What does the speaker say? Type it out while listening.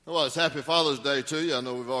Well, it's Happy Father's Day to you. I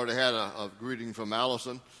know we've already had a greeting from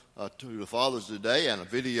Allison to the fathers today and a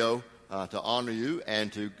video to honor you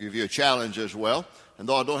and to give you a challenge as well. And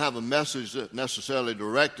though I don't have a message necessarily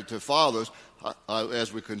directed to fathers,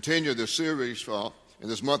 as we continue this series in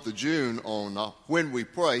this month of June on When We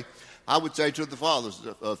Pray, I would say to the fathers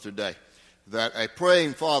of today that a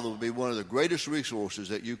praying father would be one of the greatest resources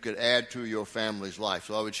that you could add to your family's life.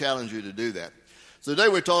 So I would challenge you to do that. So today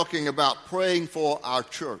we're talking about praying for our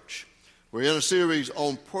church. We're in a series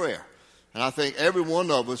on prayer. And I think every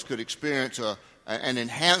one of us could experience an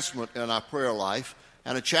enhancement in our prayer life.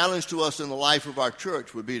 And a challenge to us in the life of our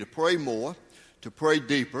church would be to pray more, to pray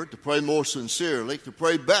deeper, to pray more sincerely, to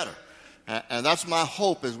pray better. And that's my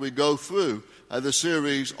hope as we go through the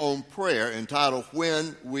series on prayer entitled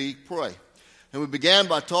When We Pray. And we began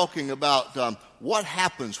by talking about what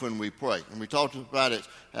happens when we pray. And we talked about it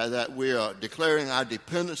that we are declaring our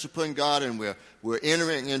dependence upon God, and we're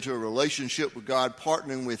entering into a relationship with God,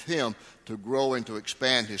 partnering with Him to grow and to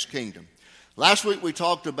expand His kingdom. Last week we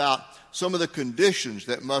talked about some of the conditions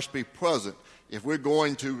that must be present if we're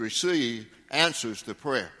going to receive answers to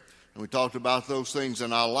prayer. And we talked about those things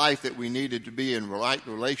in our life that we needed to be in right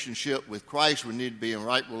relationship with Christ. We needed to be in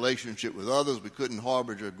right relationship with others. We couldn't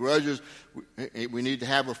harbor grudges. We need to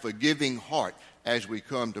have a forgiving heart as we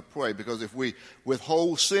come to pray. Because if we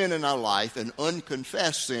withhold sin in our life, and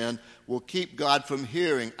unconfessed sin will keep God from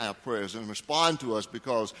hearing our prayers and respond to us,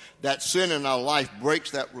 because that sin in our life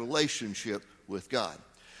breaks that relationship with God.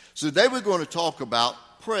 So today we're going to talk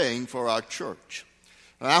about praying for our church.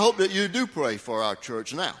 And I hope that you do pray for our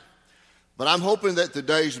church now. But I'm hoping that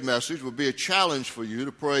today's message will be a challenge for you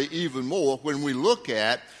to pray even more when we look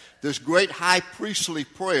at this great high priestly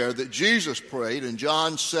prayer that Jesus prayed in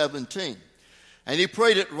John 17. And He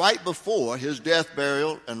prayed it right before His death,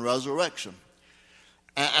 burial, and resurrection.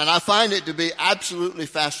 And I find it to be absolutely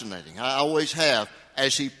fascinating. I always have.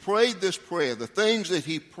 As He prayed this prayer, the things that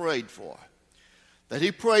He prayed for, that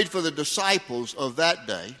He prayed for the disciples of that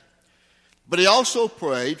day, but He also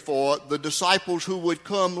prayed for the disciples who would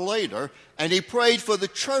come later, and He prayed for the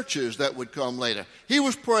churches that would come later. He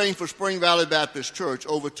was praying for Spring Valley Baptist Church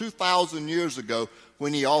over 2,000 years ago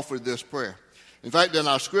when He offered this prayer. In fact, in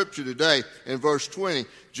our scripture today, in verse 20,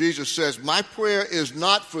 Jesus says, "My prayer is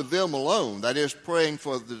not for them alone," that is, praying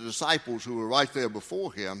for the disciples who were right there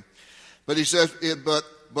before Him, but He says, but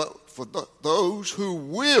for those who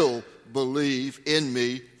will believe in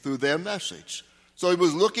me through their message. So He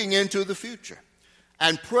was looking into the future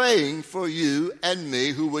and praying for you and me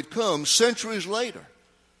who would come centuries later.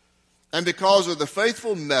 And because of the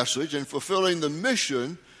faithful message and fulfilling the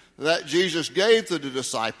mission that Jesus gave to the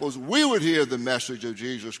disciples, we would hear the message of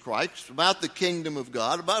Jesus Christ about the kingdom of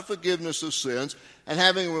God, about forgiveness of sins, and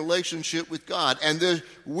having a relationship with God. And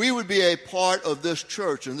we would be a part of this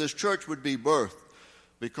church, and this church would be birthed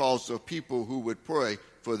because of people who would pray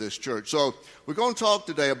for this church. So we're going to talk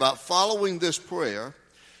today about following this prayer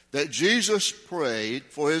that Jesus prayed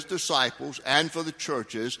for His disciples and for the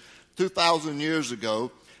churches 2,000 years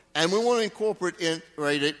ago, and we want to incorporate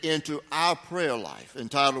it into our prayer life,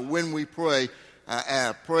 entitled When We Pray,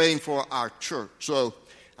 Praying for Our Church. So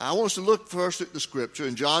I want us to look first at the scripture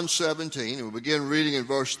in John 17, and we'll begin reading in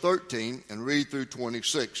verse 13 and read through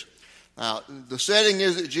 26. Now, the setting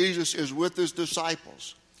is that Jesus is with His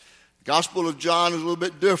disciples. The Gospel of John is a little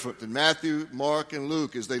bit different than Matthew, Mark, and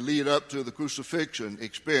Luke as they lead up to the crucifixion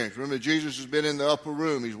experience. Remember, Jesus has been in the upper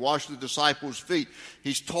room. He's washed the disciples' feet.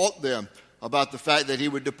 He's taught them about the fact that He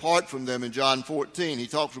would depart from them in John 14. He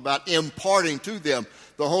talks about imparting to them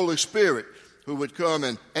the Holy Spirit, who would come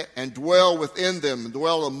and dwell within them, and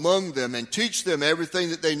dwell among them, and teach them everything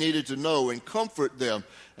that they needed to know, and comfort them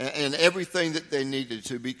and everything that they needed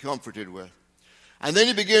to be comforted with. And then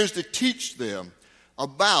He begins to teach them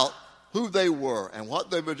about who they were and what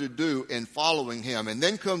they were to do in following Him. And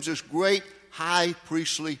then comes this great high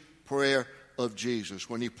priestly prayer of Jesus,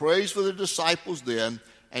 when He prays for the disciples then,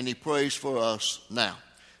 and He prays for us now.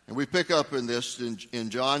 And we pick up in this in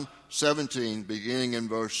John 17, beginning in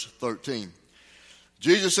verse 13.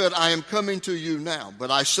 Jesus said, "I am coming to you now, but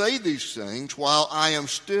I say these things while I am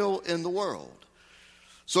still in the world,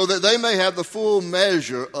 so that they may have the full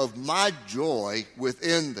measure of my joy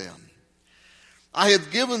within them. I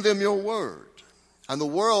have given them your word, and the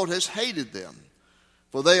world has hated them,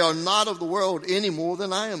 for they are not of the world any more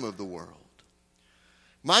than I am of the world.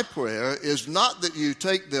 My prayer is not that you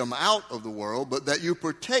take them out of the world, but that you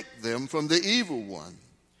protect them from the evil one.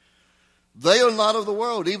 They are not of the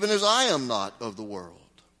world, even as I am not of the world.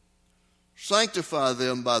 Sanctify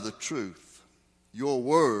them by the truth. Your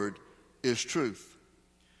word is truth.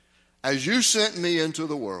 As you sent me into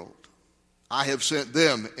the world, I have sent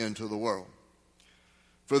them into the world.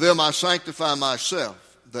 For them I sanctify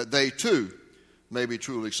myself, that they too may be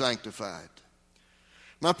truly sanctified.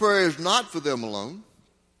 My prayer is not for them alone.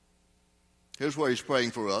 Here's where he's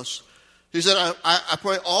praying for us. He said, I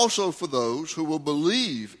pray also for those who will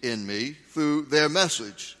believe in me through their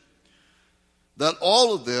message, that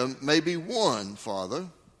all of them may be one, Father,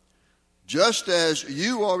 just as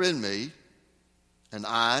you are in me and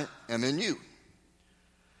I am in you.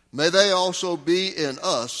 May they also be in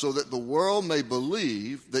us, so that the world may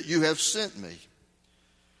believe that you have sent me.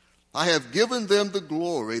 I have given them the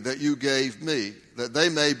glory that you gave me, that they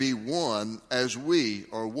may be one as we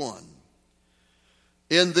are one.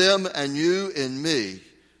 In them and you in me,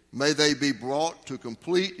 may they be brought to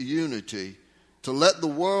complete unity, to let the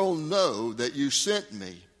world know that you sent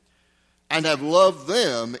me and have loved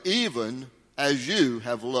them even as you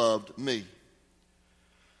have loved me.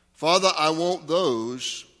 Father, I want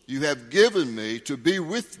those you have given me to be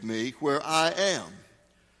with me where I am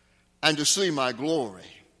and to see my glory,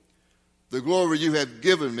 the glory you have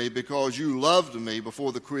given me because you loved me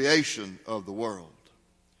before the creation of the world.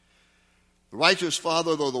 The righteous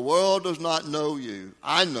Father, though the world does not know you,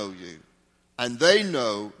 I know you, and they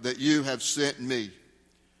know that you have sent me.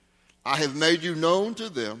 I have made you known to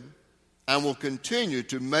them and will continue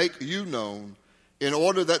to make you known, in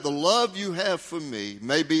order that the love you have for me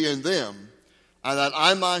may be in them, and that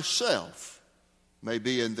I myself may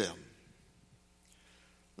be in them.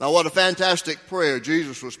 Now, what a fantastic prayer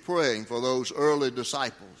Jesus was praying for those early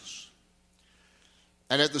disciples,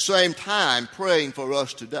 and at the same time praying for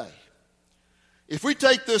us today. If we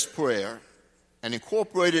take this prayer and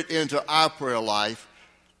incorporate it into our prayer life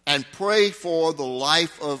and pray for the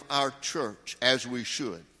life of our church as we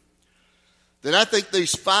should, then I think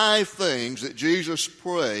these 5 things that Jesus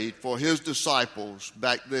prayed for his disciples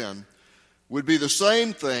back then would be the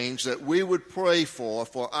same things that we would pray for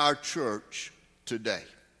our church today.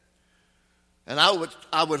 And I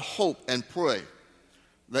would hope and pray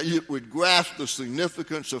that you would grasp the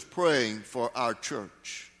significance of praying for our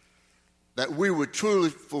church, that we would truly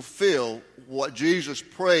fulfill what Jesus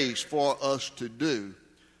prays for us to do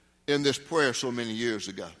in this prayer so many years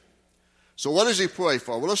ago. So what does he pray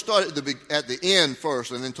for? Well, let's start at the end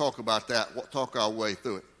first and then talk about that, talk our way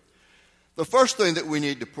through it. The first thing that we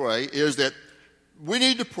need to pray is that we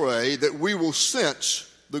need to pray that we will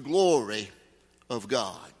sense the glory of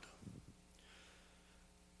God.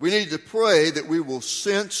 We need to pray that we will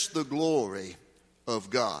sense the glory of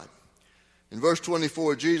God. In verse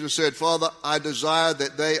 24, Jesus said, Father, I desire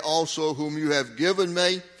that they also whom you have given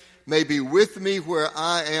me may be with me where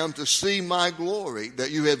I am, to see my glory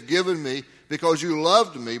that you have given me, because you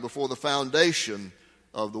loved me before the foundation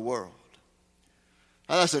of the world.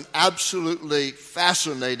 Now, that's an absolutely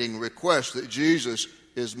fascinating request that Jesus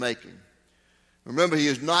is making. Remember, he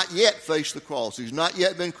has not yet faced the cross. He's not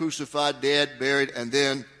yet been crucified, dead, buried, and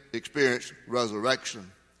then experienced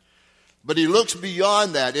resurrection. But he looks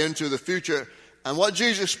beyond that into the future. And what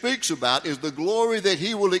Jesus speaks about is the glory that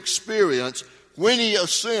he will experience when he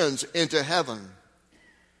ascends into heaven.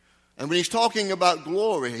 And when he's talking about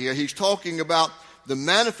glory here, he's talking about the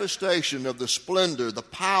manifestation of the splendor, the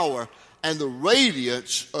power, and the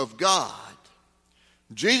radiance of God.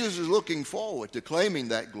 Jesus is looking forward to claiming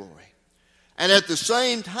that glory. And at the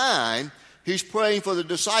same time, he's praying for the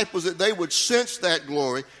disciples that they would sense that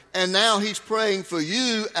glory. And now he's praying for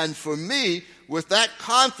you and for me with that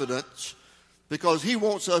confidence, because he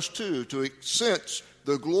wants us to sense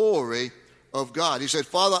the glory of God. He said,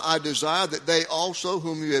 Father, I desire that they also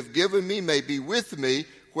whom you have given me may be with me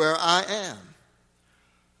where I am.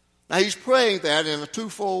 Now he's praying that in a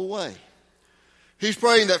twofold way. He's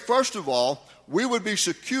praying that, first of all, we would be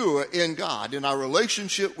secure in God, in our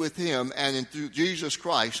relationship with him and in through Jesus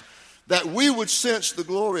Christ, that we would sense the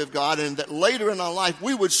glory of God, and that later in our life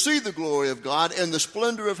we would see the glory of God in the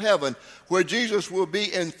splendor of heaven, where Jesus will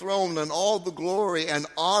be enthroned and all the glory and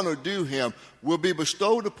honor due him will be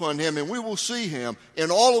bestowed upon him, and we will see him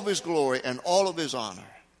in all of his glory and all of his honor.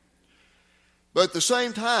 But at the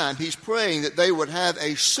same time, he's praying that they would have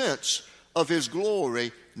a sense of his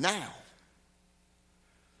glory now.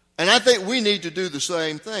 And I think we need to do the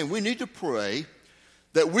same thing. We need to pray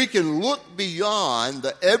that we can look beyond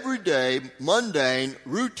the everyday, mundane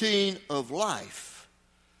routine of life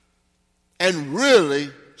and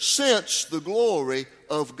really sense the glory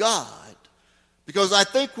of God. Because I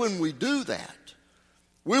think when we do that,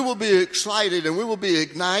 we will be excited and we will be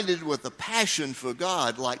ignited with a passion for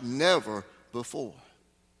God like never before.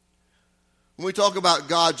 When we talk about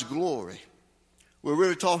God's glory, we're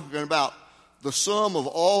really talking about the sum of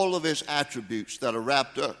all of his attributes that are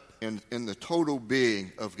wrapped up in the total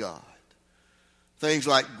being of God. things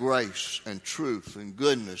like grace and truth and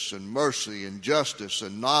goodness and mercy and justice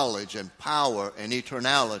and knowledge and power and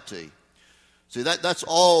eternality. See, that's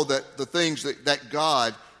all that the things that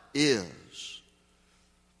God is.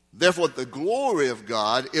 Therefore, the glory of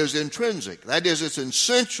God is intrinsic. That is, it's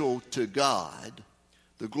essential to God.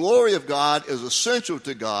 The glory of God is essential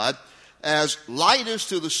to God as light is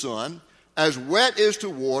to the sun, as wet is to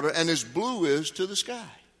water, and as blue is to the sky.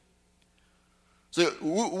 So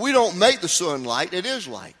we don't make the sun light, it is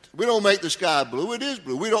light. We don't make the sky blue, it is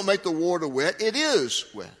blue. We don't make the water wet, it is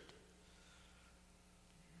wet.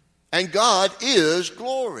 And God is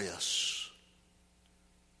glorious.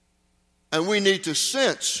 And we need to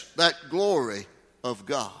sense that glory of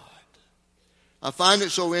God. I find it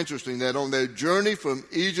so interesting that on their journey from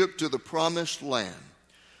Egypt to the promised land,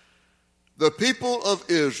 the people of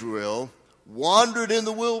Israel wandered in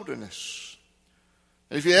the wilderness.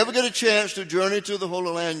 And if you ever get a chance to journey to the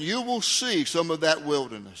Holy Land, you will see some of that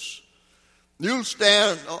wilderness. You'll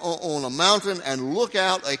stand on a mountain and look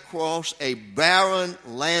out across a barren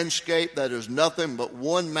landscape that is nothing but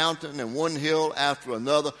one mountain and one hill after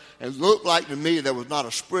another. And it looked like to me there was not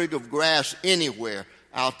a sprig of grass anywhere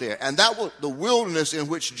out there. And that was the wilderness in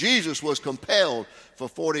which Jesus was compelled for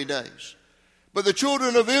 40 days. But the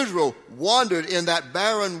children of Israel wandered in that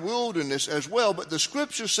barren wilderness as well. But the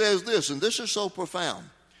scripture says this, and this is so profound.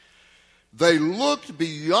 They looked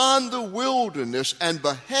beyond the wilderness and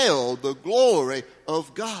beheld the glory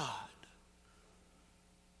of God.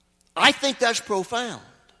 I think that's profound.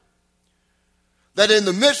 That in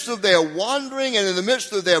the midst of their wandering and in the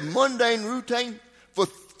midst of their mundane routine, for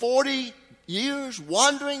 40 years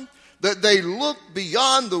wandering, that they looked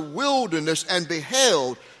beyond the wilderness and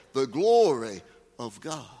beheld the glory of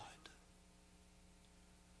God.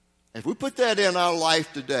 If we put that in our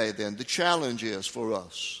life today, then the challenge is for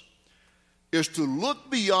us is to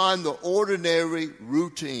look beyond the ordinary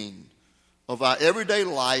routine of our everyday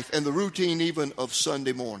life and the routine even of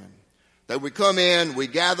Sunday morning. That we come in, we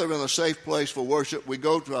gather in a safe place for worship, we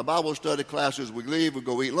go to our Bible study classes, we leave, we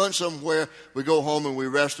go eat lunch somewhere, we go home and we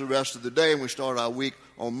rest the rest of the day, and we start our week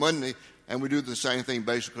on Monday, and we do the same thing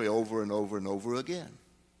basically over and over and over again.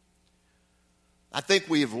 I think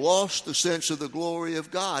we have lost the sense of the glory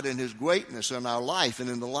of God and His greatness in our life and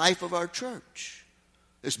in the life of our church.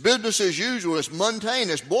 It's business as usual, it's mundane,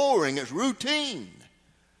 it's boring, it's routine.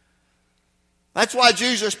 That's why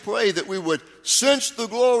Jesus prayed that we would sense the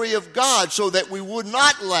glory of God so that we would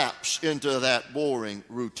not lapse into that boring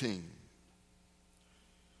routine.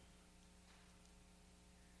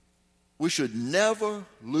 We should never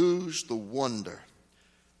lose the wonder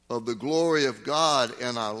of the glory of God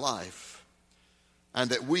in our life,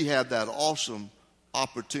 and that we have that awesome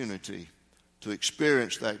opportunity to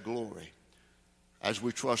experience that glory as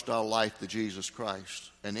we trust our life to Jesus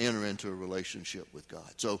Christ and enter into a relationship with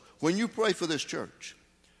God. So when you pray for this church,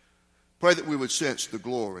 pray that we would sense the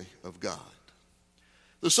glory of God.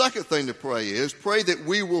 The second thing to pray is pray that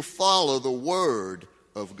we will follow the Word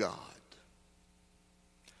of God.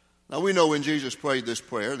 Now we know when Jesus prayed this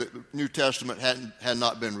prayer that the New Testament had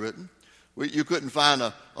not been written. You couldn't find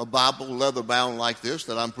a Bible leather bound like this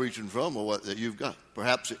that I'm preaching from, or what that you've got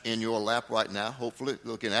perhaps in your lap right now, hopefully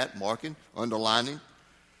looking at, marking, underlining.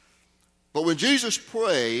 But when Jesus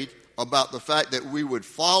prayed about the fact that we would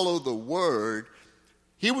follow the Word,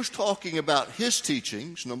 He was talking about His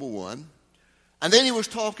teachings, number one, and then He was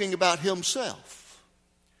talking about Himself.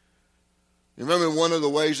 You remember one of the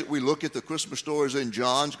ways that we look at the Christmas stories in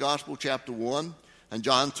John's Gospel, chapter 1, and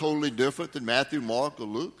John's totally different than Matthew, Mark, or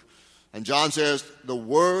Luke. And John says, the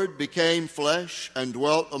Word became flesh and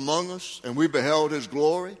dwelt among us, and we beheld His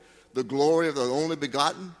glory, the glory of the only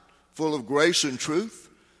begotten, full of grace and truth.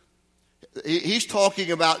 He's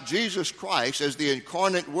talking about Jesus Christ as the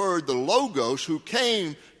incarnate Word, the Logos, who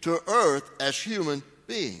came to earth as human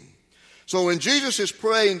being. So when Jesus is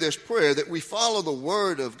praying this prayer that we follow the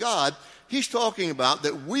Word of God, He's talking about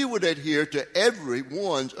that we would adhere to every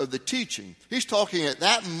one of the teaching. He's talking at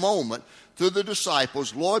that moment to the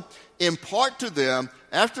disciples, Lord, impart to them,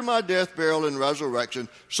 after my death, burial, and resurrection,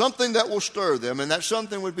 something that will stir them, and that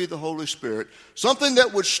something would be the Holy Spirit, something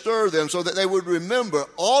that would stir them so that they would remember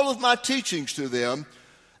all of my teachings to them,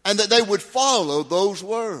 and that they would follow those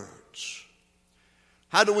words.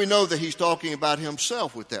 How do we know that He's talking about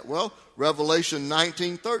Himself with that? Well, Revelation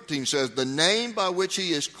 19:13 says, the name by which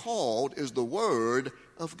He is called is the Word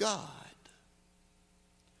of God.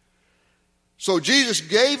 So Jesus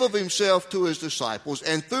gave of Himself to His disciples,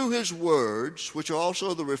 and through His words, which are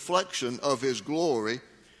also the reflection of His glory,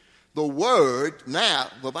 the Word, now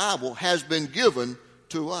the Bible, has been given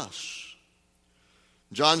to us.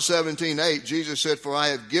 John 17:8, Jesus said, "For I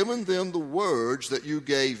have given them the words that you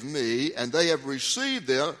gave me, and they have received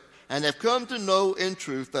them, and have come to know in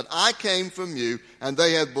truth that I came from you, and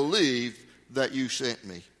they have believed that you sent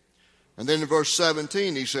me." And then in verse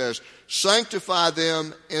 17 he says, "Sanctify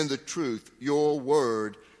them in the truth. Your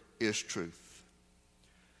word is truth."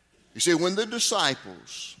 You see, when the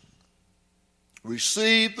disciples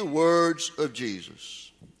received the words of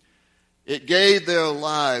Jesus, it gave their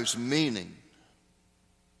lives meaning.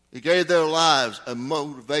 It gave their lives a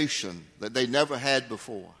motivation that they never had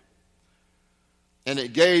before. And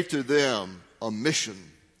it gave to them a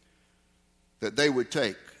mission that they would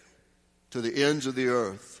take to the ends of the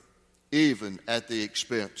earth, even at the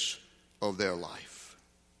expense of their life.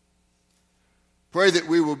 Pray that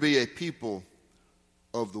we will be a people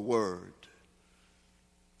of the Word.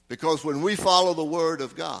 Because when we follow the Word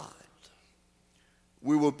of God,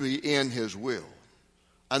 we will be in His will.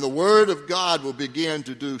 And the Word of God will begin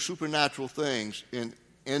to do supernatural things in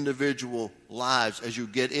individual lives as you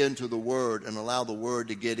get into the Word and allow the Word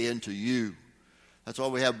to get into you. That's why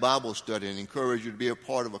we have Bible study and encourage you to be a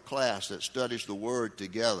part of a class that studies the Word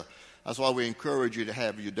together. That's why we encourage you to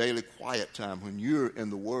have your daily quiet time when you're in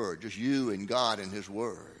the Word, just you and God and His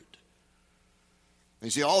Word. And you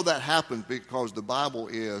see, all that happens because the Bible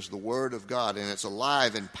is the Word of God, and it's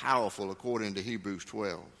alive and powerful according to Hebrews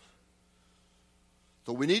 12.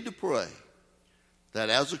 So we need to pray that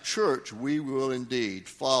as a church we will indeed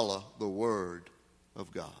follow the Word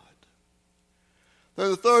of God. Then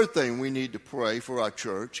the third thing we need to pray for our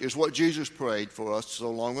church is what Jesus prayed for us so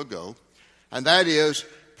long ago, and that is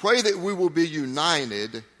pray that we will be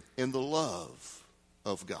united in the love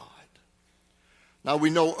of God. Now we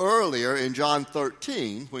know earlier in John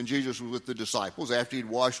 13, when Jesus was with the disciples, after he'd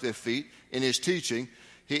washed their feet in his teaching,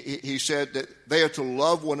 he said that they are to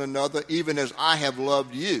love one another even as I have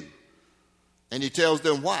loved you. And he tells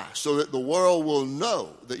them why, so that the world will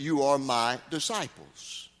know that you are my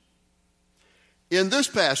disciples. In this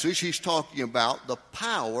passage, he's talking about the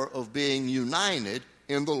power of being united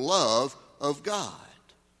in the love of God.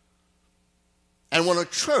 And when a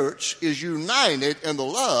church is united in the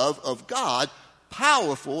love of God,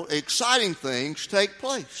 powerful, exciting things take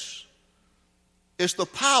place. It's the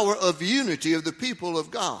power of unity of the people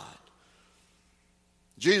of God.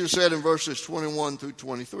 Jesus said in verses 21 through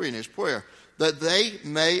 23 in his prayer, that they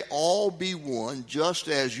may all be one, just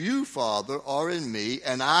as you, Father, are in me,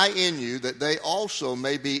 and I in you, that they also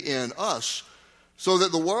may be in us, so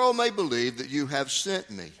that the world may believe that you have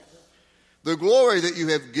sent me. The glory that you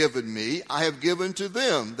have given me, I have given to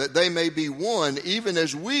them, that they may be one, even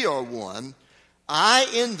as we are one, I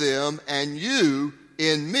in them and you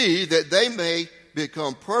in me, that they may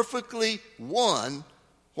become perfectly one.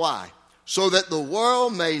 Why? So that the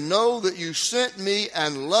world may know that you sent me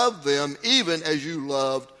and loved them even as you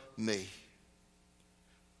loved me.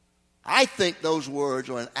 I think those words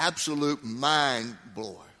are an absolute mind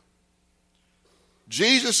blower.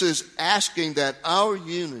 Jesus is asking that our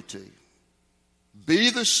unity be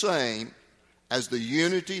the same as the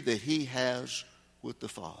unity that he has with the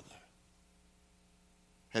Father.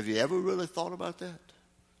 Have you ever really thought about that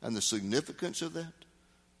and the significance of that?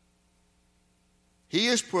 He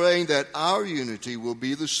is praying that our unity will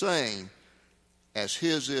be the same as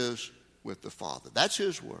his is with the Father. That's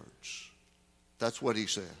his words. That's what he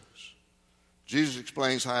says. Jesus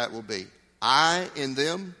explains how it will be. I in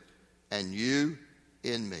them and you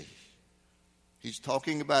in me. He's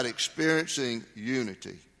talking about experiencing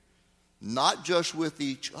unity, not just with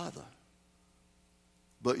each other,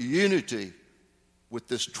 but unity with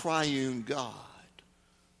this triune God.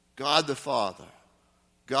 God the Father,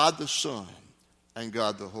 God the Son, and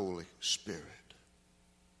God the Holy Spirit.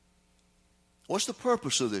 What's the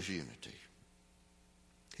purpose of this unity?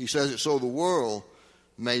 He says it so the world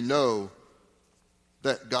may know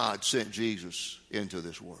that God sent Jesus into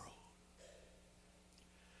this world.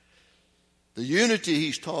 The unity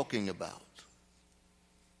he's talking about,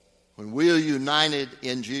 when we are united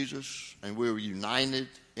in Jesus and we're united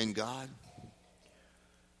in God,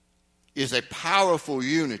 is a powerful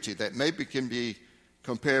unity that maybe can be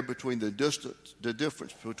compared between the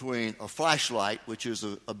difference between a flashlight, which is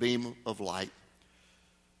a beam of light,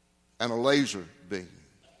 and a laser beam.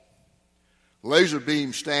 Laser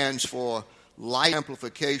beam stands for light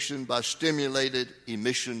amplification by stimulated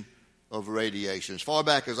emission of radiation. As far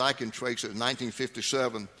back as I can trace it, in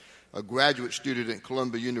 1957, a graduate student at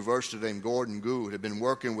Columbia University named Gordon Gould had been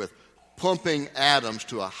working with pumping atoms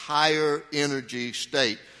to a higher energy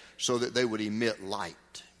state so that they would emit light.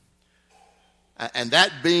 And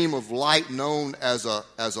that beam of light, known as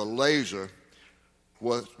a laser,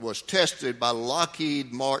 was tested by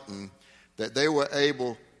Lockheed Martin. that they were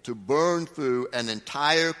able to burn through an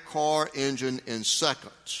entire car engine in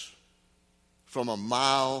seconds from a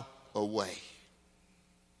mile away.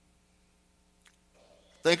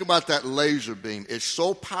 Think about that laser beam. It's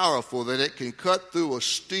so powerful that it can cut through a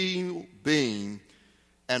steel beam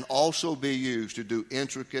and also be used to do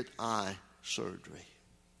intricate eye surgery.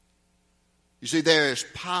 You see, there is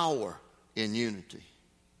power in unity.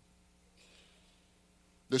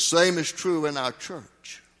 The same is true in our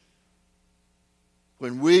church.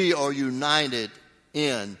 When we are united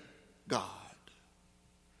in God.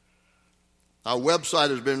 Our website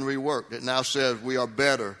has been reworked. It now says we are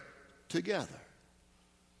better together.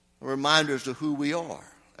 A reminder as to who we are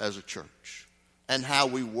as a church and how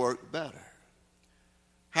we work better.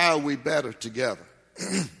 How are we better together?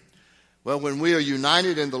 Well, when we are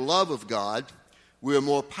united in the love of God, we are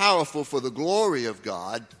more powerful for the glory of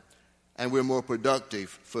God, and we're more productive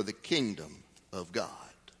for the kingdom of God.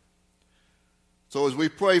 So as we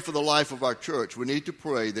pray for the life of our church, we need to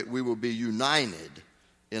pray that we will be united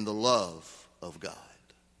in the love of God.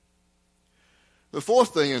 The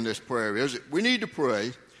fourth thing in this prayer is that we need to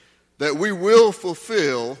pray that we will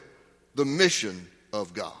fulfill the mission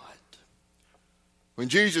of God. When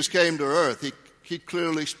Jesus came to earth, he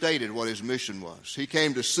clearly stated what his mission was. He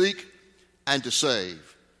came to seek and to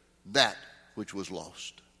save that which was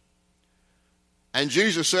lost. And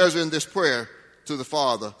Jesus says in this prayer to the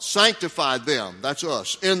Father, sanctify them, that's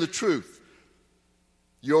us, in the truth.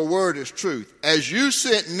 Your word is truth. As you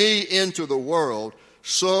sent me into the world,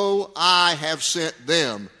 so I have sent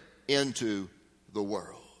them into the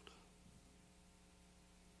world.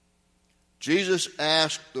 Jesus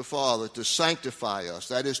asked the Father to sanctify us,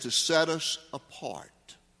 that is to set us apart,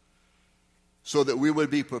 so that we would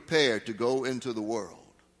be prepared to go into the world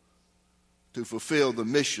to fulfill the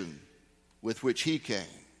mission with which he came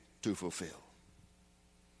to fulfill.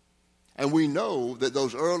 And we know that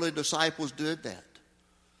those early disciples did that.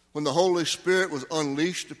 When the Holy Spirit was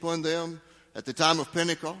unleashed upon them at the time of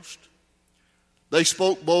Pentecost, they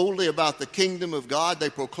spoke boldly about the kingdom of God. They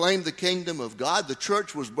proclaimed the kingdom of God. The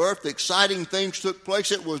church was birthed. Exciting things took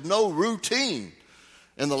place. It was no routine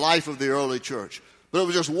in the life of the early church. But it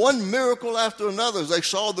was just one miracle after another as they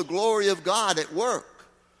saw the glory of God at work.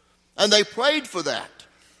 And they prayed for that.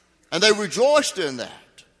 And they rejoiced in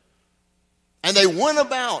that. And they went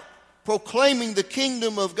about proclaiming the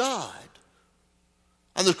kingdom of God.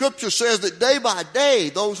 And the scripture says that day by day,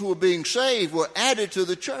 those who were being saved were added to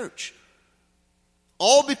the church.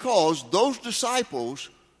 All because those disciples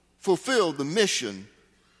fulfilled the mission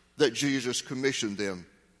that Jesus commissioned them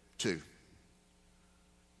to.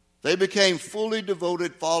 They became fully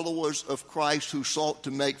devoted followers of Christ who sought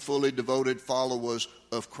to make fully devoted followers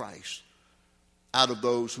of Christ out of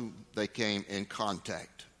those whom they came in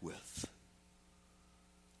contact with.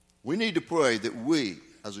 We need to pray that we,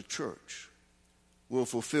 as a church, will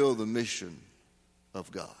fulfill the mission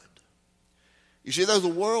of God. You see, there's a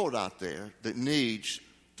world out there that needs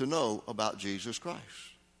to know about Jesus Christ.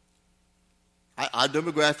 Our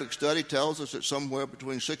demographic study tells us that somewhere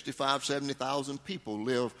between 65,000 70,000 people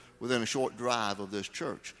live within a short drive of this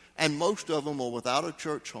church. And most of them are without a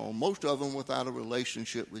church home. Most of them without a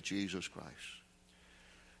relationship with Jesus Christ.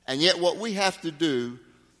 And yet what we have to do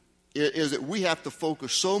is that we have to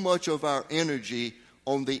focus so much of our energy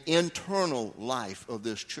on the internal life of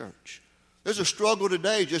this church. There's a struggle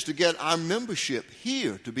today just to get our membership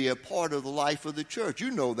here to be a part of the life of the church. You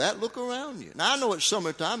know that. Look around you. Now, I know it's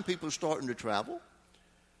summertime. People are starting to travel.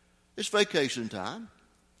 It's vacation time.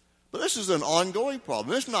 But this is an ongoing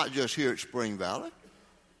problem. It's not just here at Spring Valley.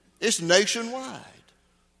 It's nationwide.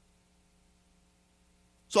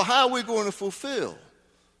 So how are we going to fulfill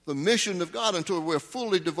the mission of God until we're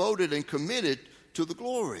fully devoted and committed to the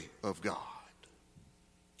glory of God?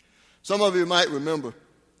 Some of you might remember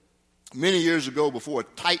many years ago, before a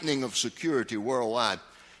tightening of security worldwide,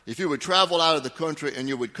 if you would travel out of the country and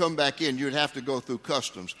you would come back in, you'd have to go through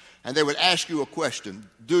customs. And they would ask you a question: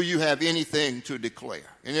 do you have anything to declare?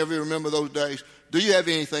 Any of you remember those days? Do you have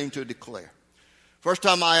anything to declare? First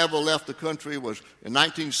time I ever left the country was in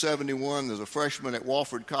 1971 as a freshman at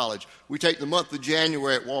Wofford College. We take the month of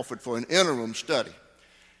January at Wofford for an interim study.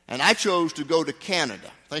 And I chose to go to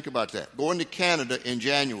Canada. Think about that. Going to Canada in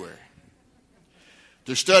January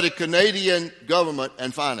to study Canadian government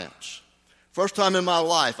and finance. First time in my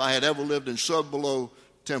life I had ever lived in sub-below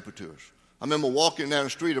temperatures. I remember walking down the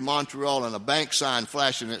street of Montreal and a bank sign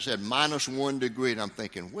flashing that said -1 degree. And I'm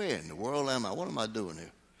thinking, where in the world am I? What am I doing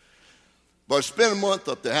here? But I spent a month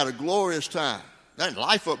up there, had a glorious time. That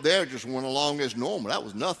life up there just went along as normal. That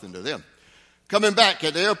was nothing to them. Coming back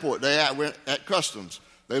at the airport, they went at customs.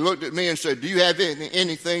 They looked at me and said, do you have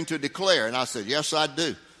anything to declare? And I said, yes, I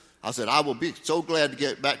do. I said, I will be so glad to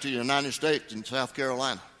get back to the United States and South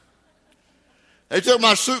Carolina. They took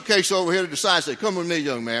my suitcase over here to the side and said, come with me,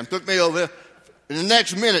 young man. Took me over there. In the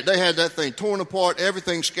next minute, they had that thing torn apart,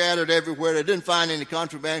 everything scattered everywhere. They didn't find any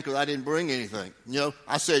contraband because I didn't bring anything.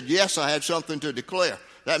 I said, yes, I had something to declare.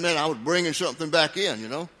 That meant I was bringing something back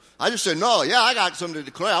in, I just said, no, yeah, I got something to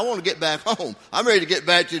declare. I want to get back home. I'm ready to get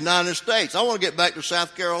back to the United States. I want to get back to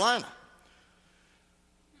South Carolina.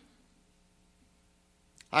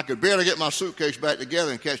 I could barely get my suitcase back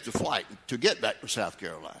together and catch the flight to get back to South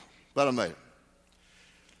Carolina. But I made it.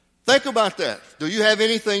 Think about that. Do you have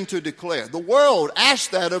anything to declare? The world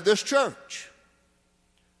asked that of this church.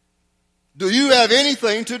 Do you have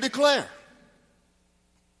anything to declare?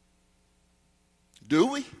 Do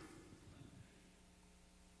we?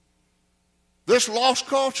 This lost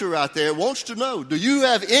culture out there wants to know, do you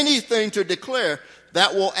have anything to declare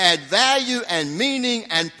that will add value and meaning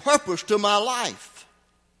and purpose to my life?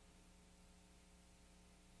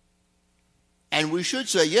 And we should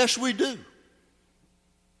say, yes, we do,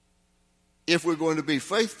 if we're going to be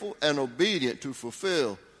faithful and obedient to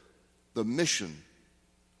fulfill the mission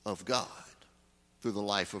of God through the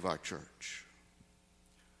life of our church.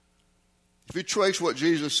 If you trace what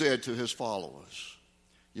Jesus said to his followers,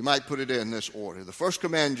 you might put it in this order. The first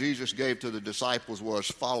command Jesus gave to the disciples was,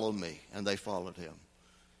 follow me, and they followed him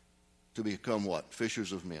to become what?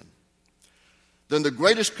 Fishers of men. Then the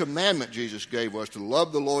greatest commandment Jesus gave was to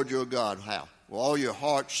love the Lord your God. How? With all your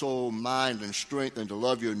heart, soul, mind, and strength, and to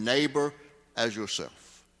love your neighbor as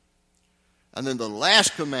yourself. And then the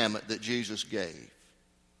last commandment that Jesus gave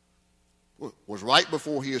was right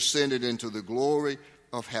before he ascended into the glory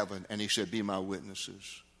of heaven, and he said, be my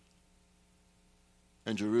witnesses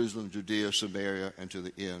in Jerusalem, Judea, Samaria, and to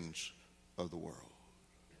the ends of the world.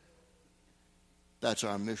 That's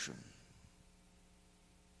our mission.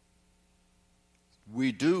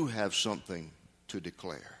 We do have something to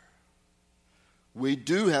declare. We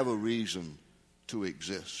do have a reason to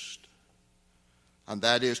exist. And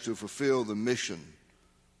that is to fulfill the mission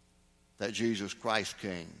that Jesus Christ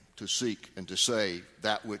came to seek and to save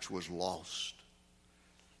that which was lost.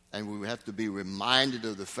 And we have to be reminded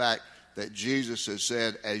of the fact that Jesus has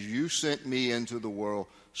said, as you sent me into the world,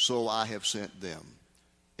 so I have sent them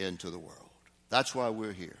into the world. That's why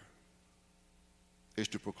we're here, is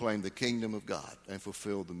to proclaim the kingdom of God and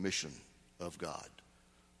fulfill the mission of God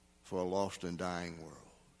for a lost and dying world.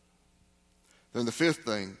 Then the fifth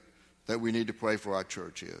thing that we need to pray for our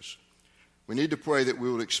church is, we need to pray that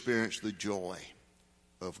we will experience the joy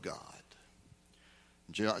of God.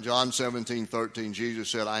 John 17:13, Jesus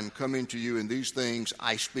said, I am coming to you, and these things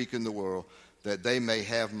I speak in the world, that they may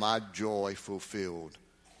have my joy fulfilled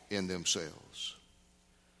in themselves.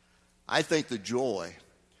 I think the joy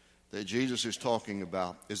that Jesus is talking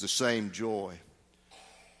about is the same joy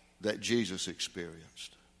that Jesus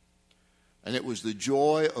experienced. And it was the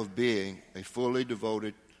joy of being a fully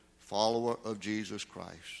devoted follower of Jesus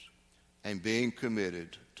Christ and being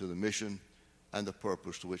committed to the mission and the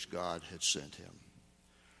purpose to which God had sent him.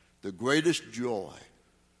 The greatest joy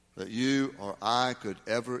that you or I could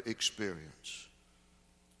ever experience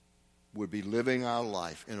would be living our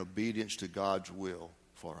life in obedience to God's will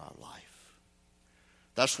for our life.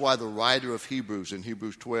 That's why the writer of Hebrews in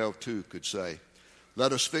Hebrews 12:2 could say,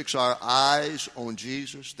 let us fix our eyes on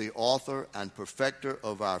Jesus, the author and perfecter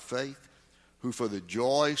of our faith, who for the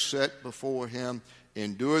joy set before him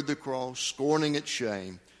endured the cross, scorning its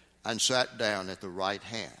shame, and sat down at the right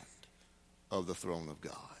hand of the throne of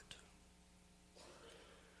God.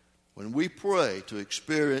 When we pray to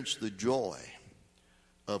experience the joy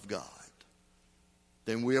of God,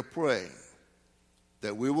 then we are praying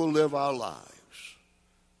that we will live our lives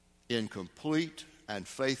in complete and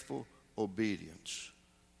faithful obedience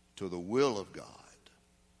to the will of God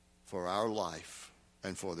for our life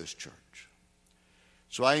and for this church.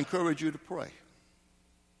 So I encourage you to pray.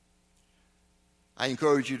 I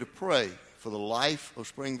encourage you to pray for the life of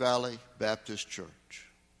Spring Valley Baptist Church.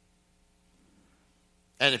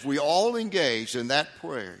 And if we all engage in that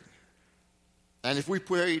prayer, and if we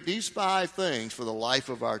pray these 5 things for the life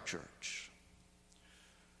of our church,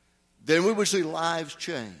 then we will see lives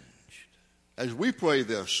changed. As we pray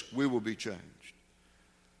this, we will be changed.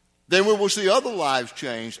 Then we will see other lives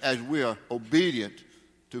changed as we are obedient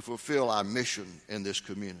to fulfill our mission in this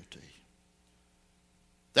community.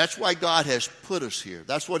 That's why God has put us here.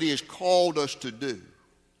 That's what he has called us to do.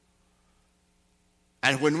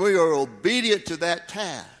 And when we are obedient to that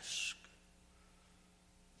task,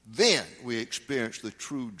 then we experience the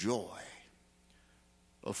true joy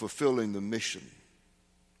of fulfilling the mission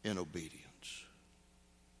in obedience.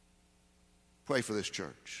 pray for this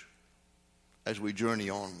church as we journey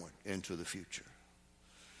onward into the future.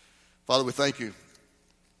 Father, we thank you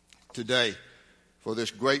today for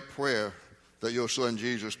this great prayer that your son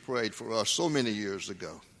Jesus prayed for us so many years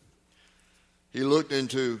ago. He looked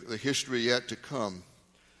into the history yet to come.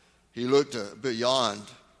 He looked beyond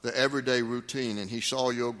the everyday routine, and he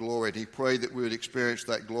saw your glory, and he prayed that we would experience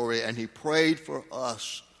that glory, and he prayed for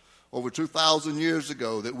us over 2,000 years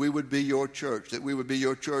ago that we would be your church, that we would be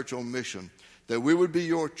your church on mission, that we would be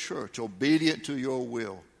your church obedient to your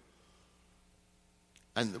will,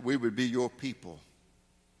 and that we would be your people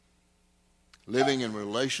living in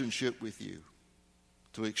relationship with you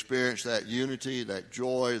to experience that unity, that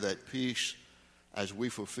joy, that peace as we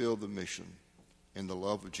fulfill the mission in the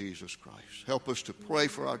love of Jesus Christ. Help us to pray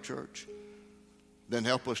for our church. Then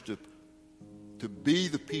help us to be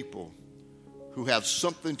the people who have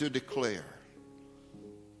something to declare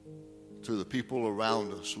to the people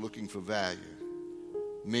around us looking for value,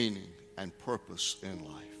 meaning, and purpose in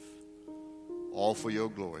life. All for your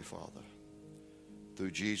glory, Father,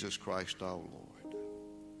 through Jesus Christ our Lord.